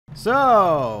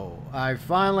So, I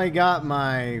finally got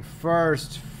my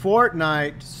first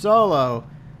Fortnite solo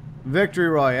victory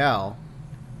royale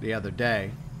the other day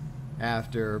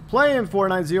after playing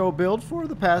Fortnite Zero Build for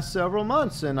the past several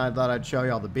months, and I thought I'd show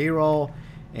you all the B-roll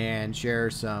and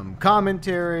share some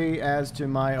commentary as to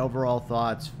my overall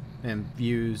thoughts and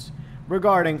views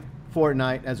regarding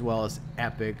Fortnite as well as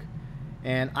Epic.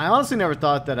 And I honestly never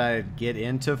thought that I'd get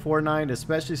into Fortnite,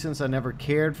 especially since I never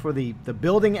cared for the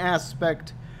building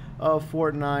aspect of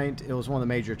Fortnite. It was one of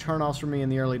the major turnoffs for me in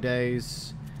the early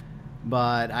days.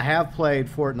 But I have played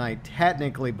Fortnite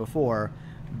technically before,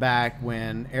 back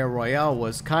when Air Royale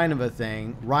was kind of a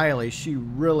thing. Riley, she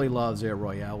really loves Air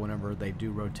Royale whenever they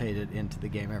do rotate it into the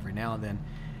game every now and then.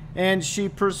 And she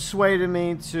persuaded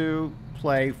me to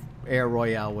play Air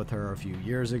Royale with her a few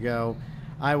years ago.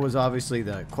 I was obviously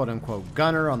the quote-unquote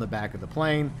gunner on the back of the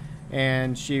plane,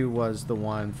 and she was the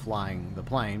one flying the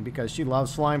plane because she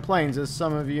loves flying planes, as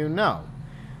some of you know.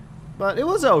 But it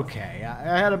was okay.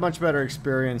 I had a much better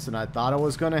experience than I thought I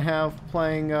was going to have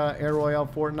playing Air Royale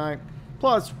Fortnite.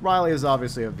 Plus, Riley is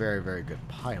obviously a very, very good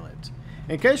pilot.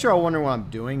 In case you're all wondering what I'm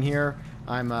doing here,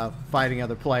 I'm fighting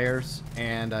other players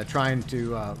and trying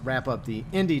to wrap up the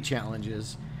indie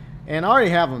challenges. And I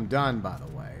already have them done, by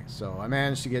the way. So I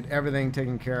managed to get everything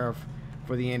taken care of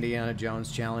for the Indiana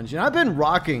Jones challenge. And I've been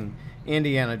rocking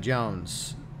Indiana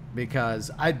Jones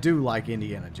because I do like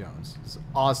Indiana Jones. It's an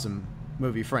awesome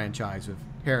movie franchise with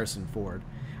Harrison Ford.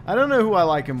 I don't know who I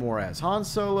like him more as, Han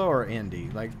Solo or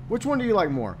Indy. Like, which one do you like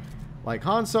more? Like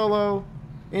Han Solo,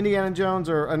 Indiana Jones,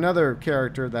 or another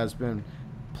character that's been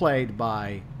played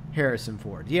by Harrison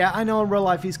Ford? Yeah, I know in real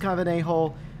life he's kind of an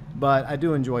a-hole, but I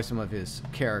do enjoy some of his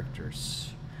characters.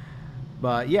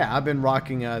 But yeah, I've been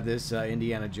rocking this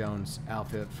Indiana Jones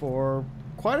outfit for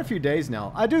quite a few days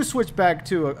now. I do switch back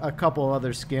to a couple of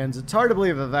other skins. It's hard to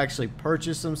believe I've actually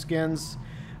purchased some skins.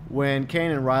 When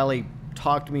Kane and Riley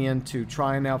talked me into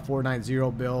trying out Fortnite Zero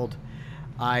Build,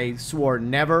 I swore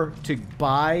never to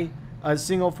buy a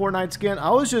single Fortnite skin.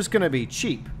 I was just going to be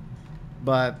cheap.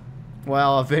 But,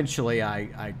 well, eventually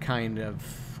I kind of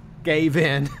gave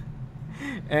in.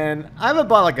 And I haven't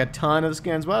bought like a ton of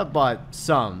skins, but I've bought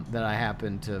some that I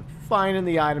happen to find in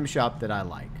the item shop that I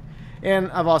like.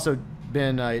 And I've also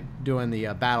been doing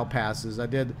the battle passes. I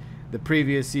did the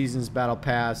previous season's battle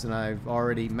pass, and I've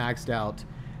already maxed out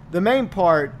the main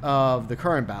part of the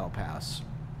current battle pass.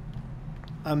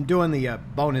 I'm doing the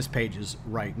bonus pages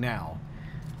right now.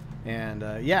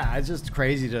 And yeah, it's just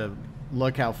crazy to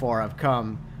look how far I've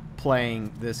come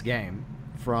playing this game.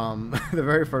 From the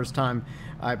very first time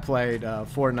I played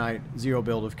Fortnite Zero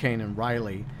Build of Kane and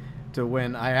Riley to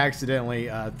when I accidentally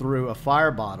threw a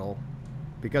fire bottle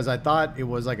because I thought it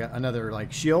was like another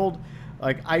like shield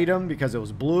like item because it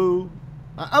was blue.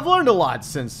 I've learned a lot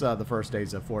since the first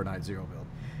days of Fortnite Zero Build.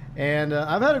 And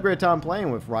I've had a great time playing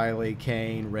with Riley,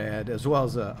 Kane, Red, as well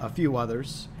as a few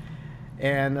others.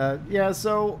 And yeah,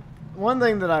 so one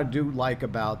thing that I do like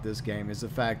about this game is the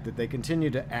fact that they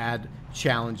continue to add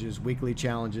challenges, weekly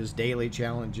challenges, daily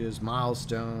challenges,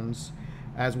 milestones,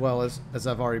 as well as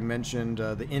I've already mentioned,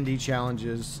 the indie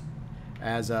challenges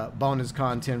as bonus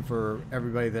content for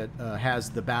everybody that has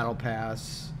the battle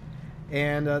pass.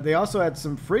 And they also had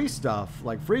some free stuff,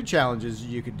 like free challenges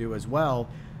you could do as well.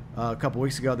 A couple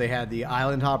weeks ago they had the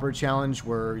Island Hopper challenge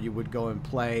where you would go and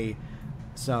play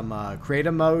some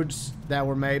creative modes that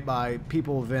were made by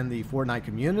people within the Fortnite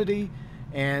community,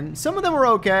 and some of them were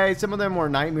okay, some of them were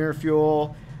nightmare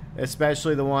fuel,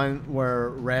 especially the one where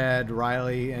Red,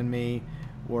 Riley, and me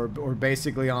were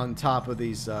basically on top of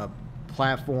these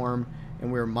platform,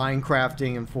 and we were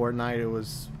Minecrafting in Fortnite. It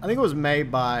was, I think it was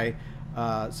made by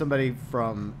somebody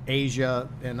from Asia,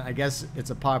 and I guess it's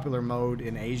a popular mode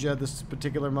in Asia, this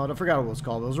particular mode. I forgot what it was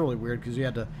called. It was really weird because you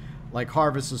had to like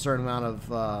harvest a certain amount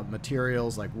of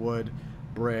materials like wood,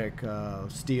 brick,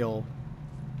 steel.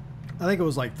 I think it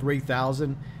was like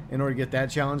 3,000 in order to get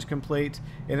that challenge complete.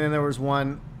 And then there was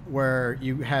one where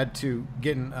you had to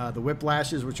get in the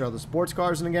whiplashes, which are the sports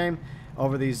cars in the game,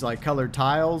 over these like colored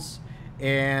tiles.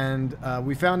 And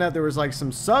we found out there was like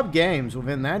some sub games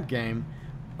within that game.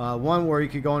 One where you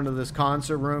could go into this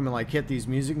concert room and like hit these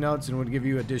music notes and it would give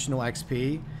you additional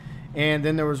XP. And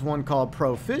then there was one called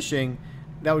Pro Fishing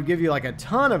that would give you like a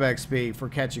ton of XP for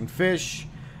catching fish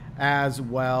as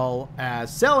well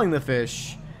as selling the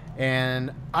fish.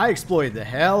 And I exploited the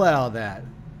hell out of that.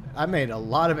 I made a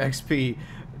lot of XP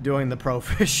doing the pro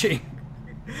fishing.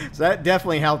 So that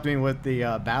definitely helped me with the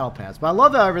battle pass. But I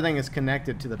love how everything is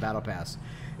connected to the battle pass,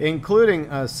 including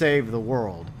Save the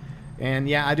World. And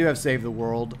yeah, I do have Save the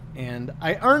World. And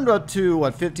I earned up to,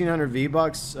 what, 1,500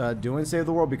 V-Bucks doing Save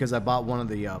the World because I bought one of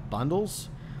the bundles.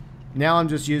 Now I'm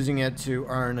just using it to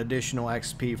earn additional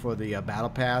XP for the Battle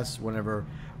Pass whenever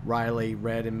Riley,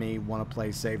 Red, and me want to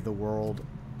play Save the World.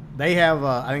 They have,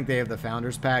 I think they have the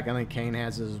Founders Pack. I think Kane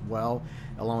has it as well,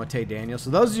 along with Tay Daniels. So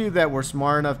those of you that were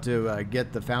smart enough to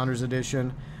get the Founders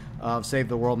Edition of Save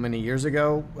the World many years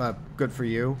ago, good for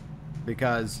you,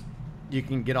 because you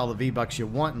can get all the V-Bucks you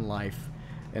want in life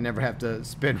and never have to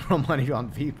spend real money on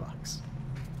V-Bucks.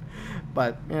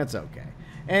 But it's okay.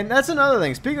 And that's another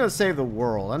thing. Speaking of Save the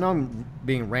World, I know I'm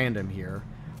being random here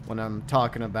when I'm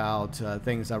talking about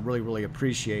things I really, really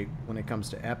appreciate when it comes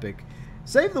to Epic.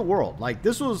 Save the World.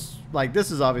 This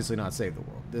is obviously not Save the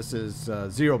World. This is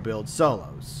Zero Build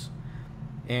Solos.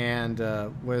 And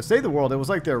with Save the World, it was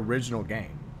like their original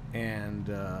game. And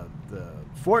the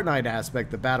Fortnite aspect,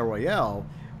 the Battle Royale,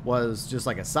 was just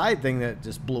like a side thing that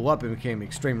just blew up and became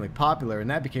extremely popular. And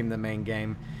that became the main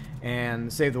game.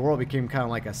 And Save the World became kind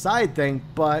of like a side thing.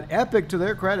 But Epic, to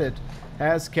their credit,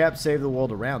 has kept Save the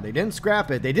World around. They didn't scrap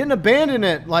it. They didn't abandon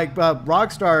it like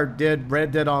Rockstar did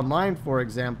Red Dead Online, for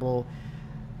example.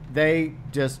 They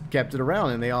just kept it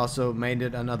around, and they also made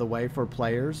it another way for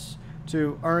players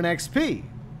to earn XP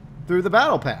through the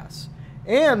Battle Pass.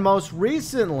 And most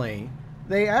recently,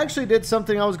 they actually did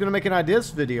something I was going to make an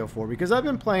ideas video for, because I've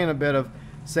been playing a bit of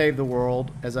Save the World,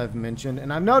 as I've mentioned,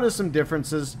 and I've noticed some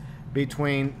differences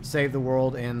between Save the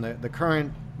World and the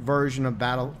current version of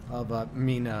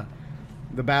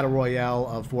the Battle Royale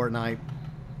of Fortnite.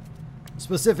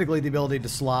 Specifically, the ability to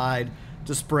slide,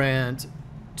 to sprint,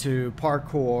 to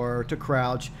parkour, to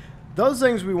crouch. Those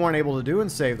things we weren't able to do in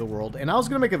Save the World. And I was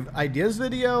going to make an ideas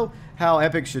video how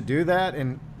Epic should do that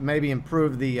and maybe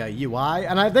improve the UI.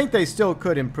 And I think they still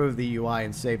could improve the UI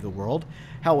in Save the World.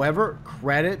 However,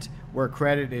 credit where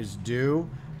credit is due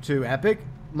to Epic.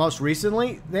 Most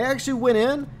recently, they actually went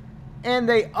in and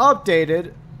they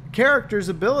updated characters'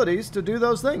 abilities to do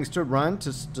those things. To run,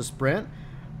 to sprint,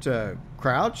 to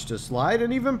crouch, to slide,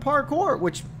 and even parkour.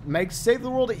 Which makes Save the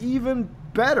World even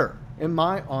better, in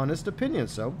my honest opinion.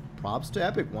 So props to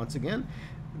Epic once again.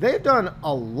 They've done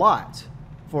a lot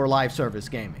for live service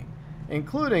gaming,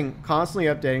 including constantly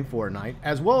updating Fortnite,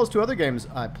 as well as two other games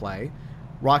I play.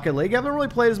 Rocket League. I haven't really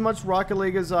played as much Rocket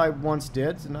League as I once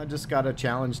did, and I just got a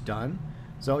challenge done.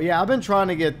 So yeah, I've been trying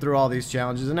to get through all these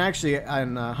challenges, and actually,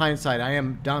 in hindsight, I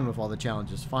am done with all the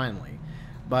challenges finally.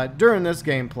 But during this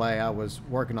gameplay, I was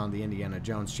working on the Indiana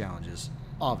Jones challenges,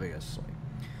 obviously.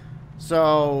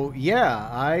 So, yeah,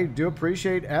 I do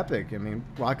appreciate Epic. I mean,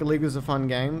 Rocket League is a fun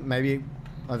game. Maybe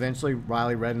eventually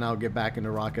Riley, Red, and I will get back into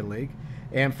Rocket League.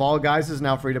 And Fall Guys is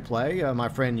now free to play. My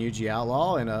friend Yuji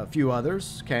Outlaw and a few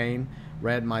others, Kane,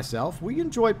 Red, myself, we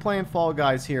enjoy playing Fall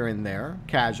Guys here and there,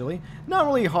 casually. Not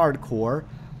really hardcore,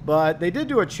 but they did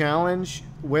do a challenge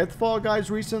with Fall Guys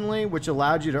recently, which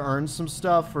allowed you to earn some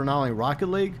stuff for not only Rocket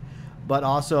League, but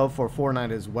also for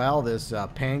Fortnite as well. This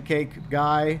pancake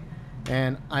guy.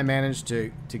 And I managed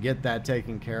to get that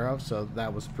taken care of, so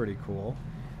that was pretty cool.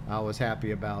 I was happy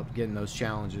about getting those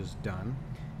challenges done.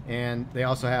 And they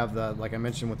also have, like I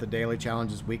mentioned, with the daily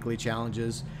challenges, weekly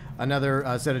challenges. Another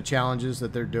set of challenges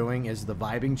that they're doing is the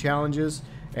vibing challenges.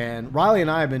 And Riley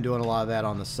and I have been doing a lot of that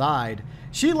on the side.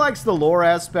 She likes the lore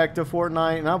aspect of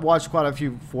Fortnite, and I've watched quite a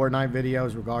few Fortnite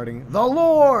videos regarding the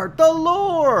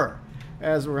lore,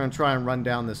 as we're going to try and run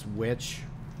down this witch.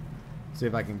 See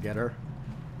if I can get her.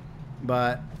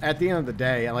 But at the end of the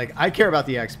day, I care about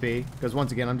the XP, because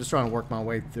once again, I'm just trying to work my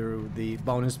way through the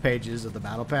bonus pages of the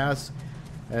Battle Pass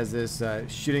as this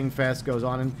shooting fest goes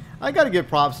on. And I got to give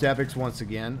props to Epic once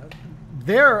again.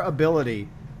 Their ability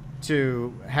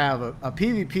to have a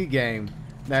PvP game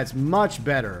that's much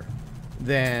better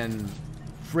than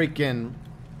freaking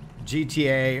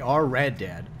GTA or Red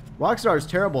Dead. Rockstar is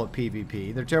terrible at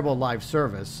PvP. They're terrible at live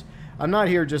service. I'm not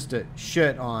here just to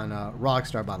shit on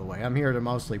Rockstar, by the way. I'm here to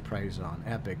mostly praise on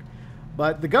Epic.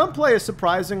 But the gunplay is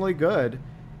surprisingly good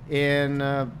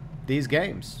in these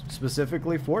games,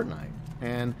 specifically Fortnite.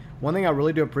 And one thing I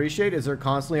really do appreciate is they're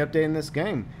constantly updating this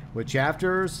game with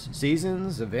chapters,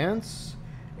 seasons, events,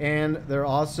 and they're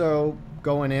also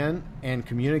going in and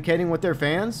communicating with their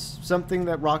fans, something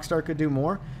that Rockstar could do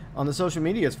more on the social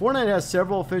medias. Fortnite has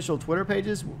several official Twitter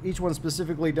pages. Each one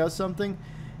specifically does something.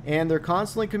 And they're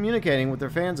constantly communicating with their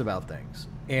fans about things.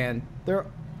 And they're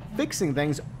fixing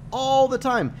things all the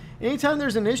time. Anytime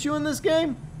there's an issue in this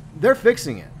game, they're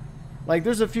fixing it. Like,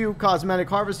 there's a few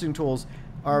cosmetic harvesting tools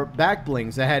or back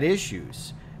blings that had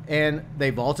issues. And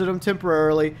they vaulted them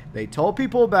temporarily. They told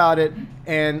people about it.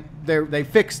 And they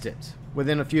fixed it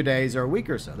within a few days or a week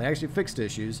or so. They actually fixed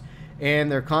issues.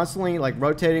 And they're constantly, like,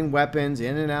 rotating weapons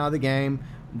in and out of the game.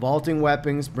 Vaulting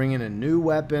weapons, bringing in new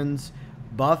weapons.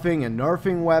 Buffing and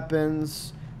nerfing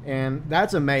weapons, And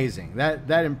that's amazing.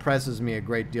 That impresses me a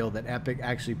great deal, that Epic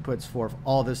actually puts forth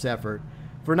all this effort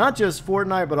for not just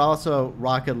Fortnite, but also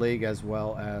Rocket League as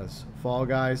well as Fall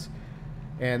Guys.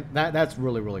 And that's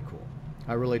really, really cool.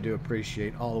 I really do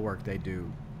appreciate all the work they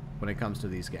do when it comes to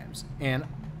these games. And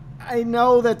I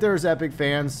know that there's Epic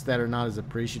fans that are not as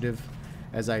appreciative,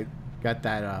 as I got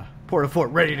that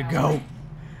Port-a-Fort ready to go.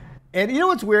 And you know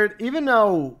what's weird? Even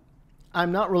though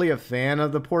I'm not really a fan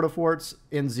of the Port-a-Forts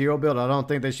in Zero Build, I don't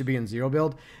think they should be in Zero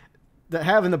Build,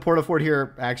 having the Port-a-Fort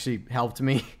here actually helped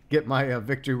me get my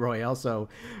Victory Royale, so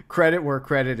credit where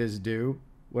credit is due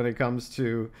when it comes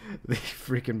to the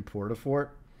freaking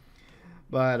Port-a-Fort.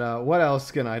 But what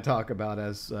else can I talk about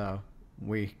as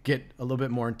we get a little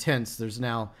bit more intense? There's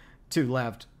now 2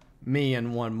 left, me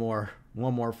and one more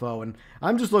foe, and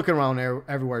I'm just looking around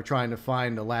everywhere trying to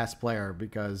find the last player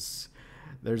because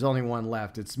there's only 1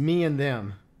 left. It's me and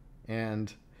them.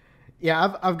 And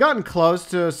yeah, I've gotten close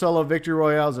to solo victory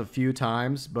royales a few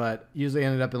times, but usually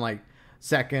ended up in like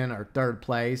 2nd or 3rd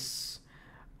place.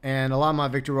 And a lot of my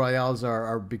victory royales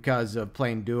are because of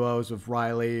playing duos with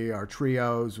Riley, or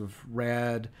trios with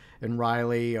Red and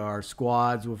Riley, or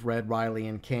squads with Red, Riley,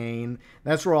 and Kane.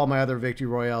 That's where all my other victory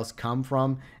royales come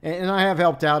from. And I have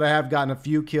helped out. I have gotten a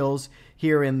few kills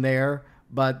here and there.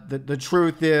 But the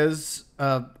truth is,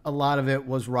 a lot of it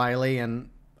was Riley, and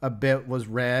a bit was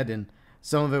Red, and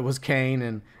some of it was Kane.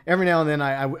 And every now and then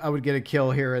I would get a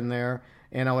kill here and there,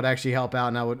 and I would actually help out,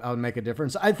 and I would make a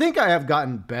difference. I think I have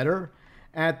gotten better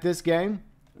at this game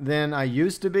than I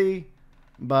used to be.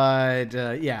 But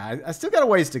yeah, I still got a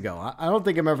ways to go. I don't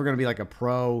think I'm ever going to be like a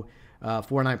pro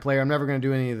Fortnite player. I'm never going to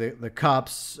do any of the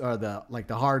cups or the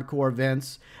hardcore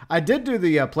events. I did do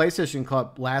the PlayStation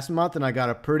Cup last month, and I got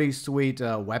a pretty sweet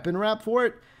weapon wrap for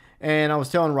it. And I was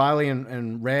telling Riley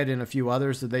and Red and a few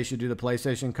others that they should do the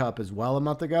PlayStation Cup as well a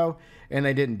month ago, and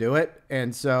they didn't do it.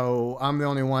 And so I'm the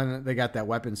only one that got that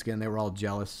weapon skin. They were all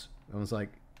jealous. I was like,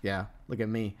 yeah, look at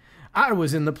me. I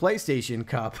was in the PlayStation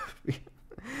Cup.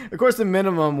 Of course, the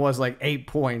minimum was like 8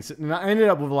 points. And I ended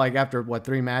up with like, after what,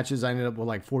 3 matches, I ended up with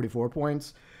like 44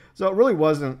 points. So it really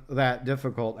wasn't that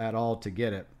difficult at all to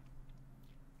get it.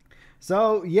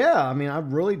 So yeah, I mean, I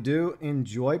really do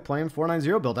enjoy playing Fortnite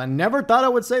Zero Build. I never thought I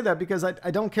would say that because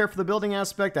I don't care for the building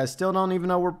aspect. I still don't even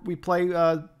know where we play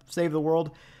Save the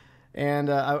World. And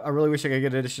I really wish I could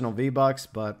get additional V-Bucks,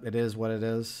 but it is what it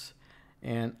is.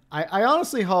 And I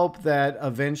honestly hope that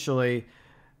eventually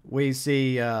we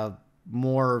see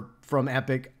more from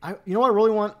Epic. You know what I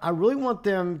really want? I really want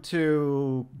them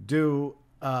to do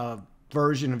a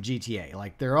version of GTA,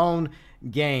 like their own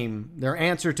game, their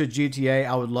answer to GTA.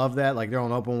 I would love that, like their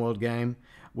own open world game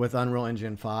with Unreal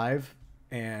Engine 5.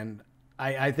 And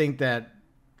I think that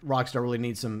Rockstar really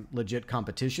needs some legit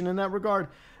competition in that regard,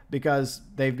 because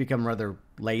they've become rather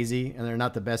lazy and they're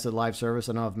not the best at live service.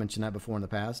 I know I've mentioned that before in the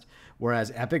past.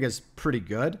 Whereas Epic is pretty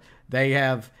good. They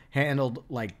have handled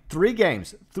like 3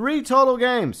 games, 3 total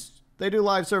games. They do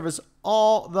live service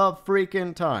all the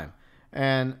freaking time.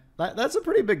 And that's a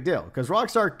pretty big deal, because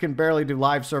Rockstar can barely do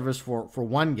live service for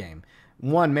 1 game.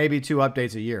 1, maybe 2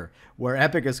 updates a year, where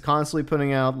Epic is constantly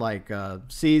putting out like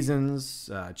seasons,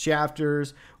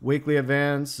 chapters, weekly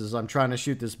events. As I'm trying to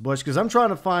shoot this bush, because I'm trying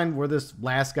to find where this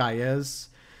last guy is.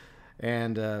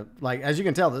 And like, as you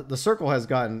can tell, the circle has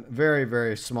gotten very,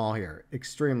 very small here,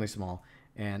 extremely small.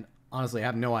 And honestly, I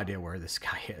have no idea where this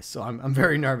guy is. So I'm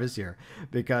very nervous here,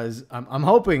 because I'm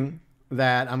hoping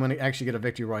that I'm going to actually get a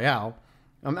Victory Royale.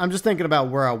 I'm just thinking about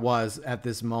where I was at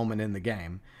this moment in the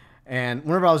game. And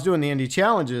whenever I was doing the indie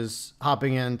challenges,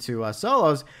 hopping into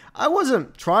solos, I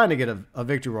wasn't trying to get a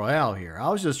Victory Royale here. I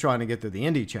was just trying to get through the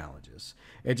indie challenges.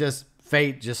 It just,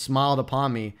 fate just smiled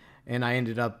upon me, and I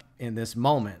ended up in this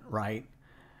moment, right?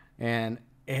 And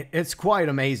it's quite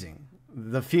amazing,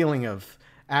 the feeling of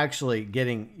actually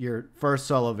getting your first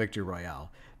solo Victory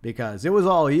Royale, because it was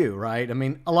all you, right? I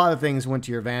mean, a lot of things went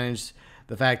to your advantage.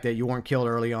 The fact that you weren't killed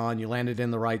early on, you landed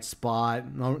in the right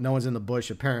spot. No one's in the bush,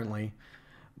 apparently.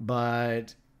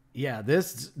 But yeah,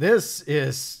 this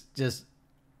is just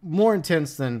more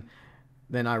intense than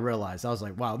I realized. I was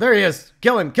like, wow, there he is.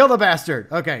 Kill him. Kill the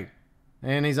bastard. Okay.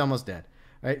 And he's almost dead.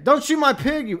 All right. Don't shoot my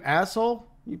pig, you asshole.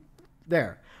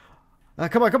 There.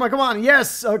 Come on, come on, come on.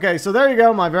 Yes. Okay, so there you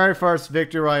go. My very first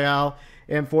Victory Royale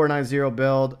in Fortnite Zero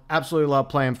Build. Absolutely love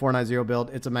playing Fortnite Zero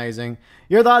Build. It's amazing.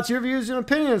 Your thoughts, your views, and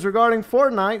opinions regarding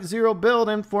Fortnite Zero Build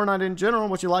and Fortnite in general,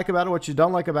 what you like about it, what you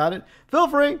don't like about it, feel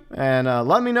free and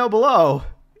let me know below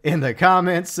in the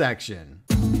comments section.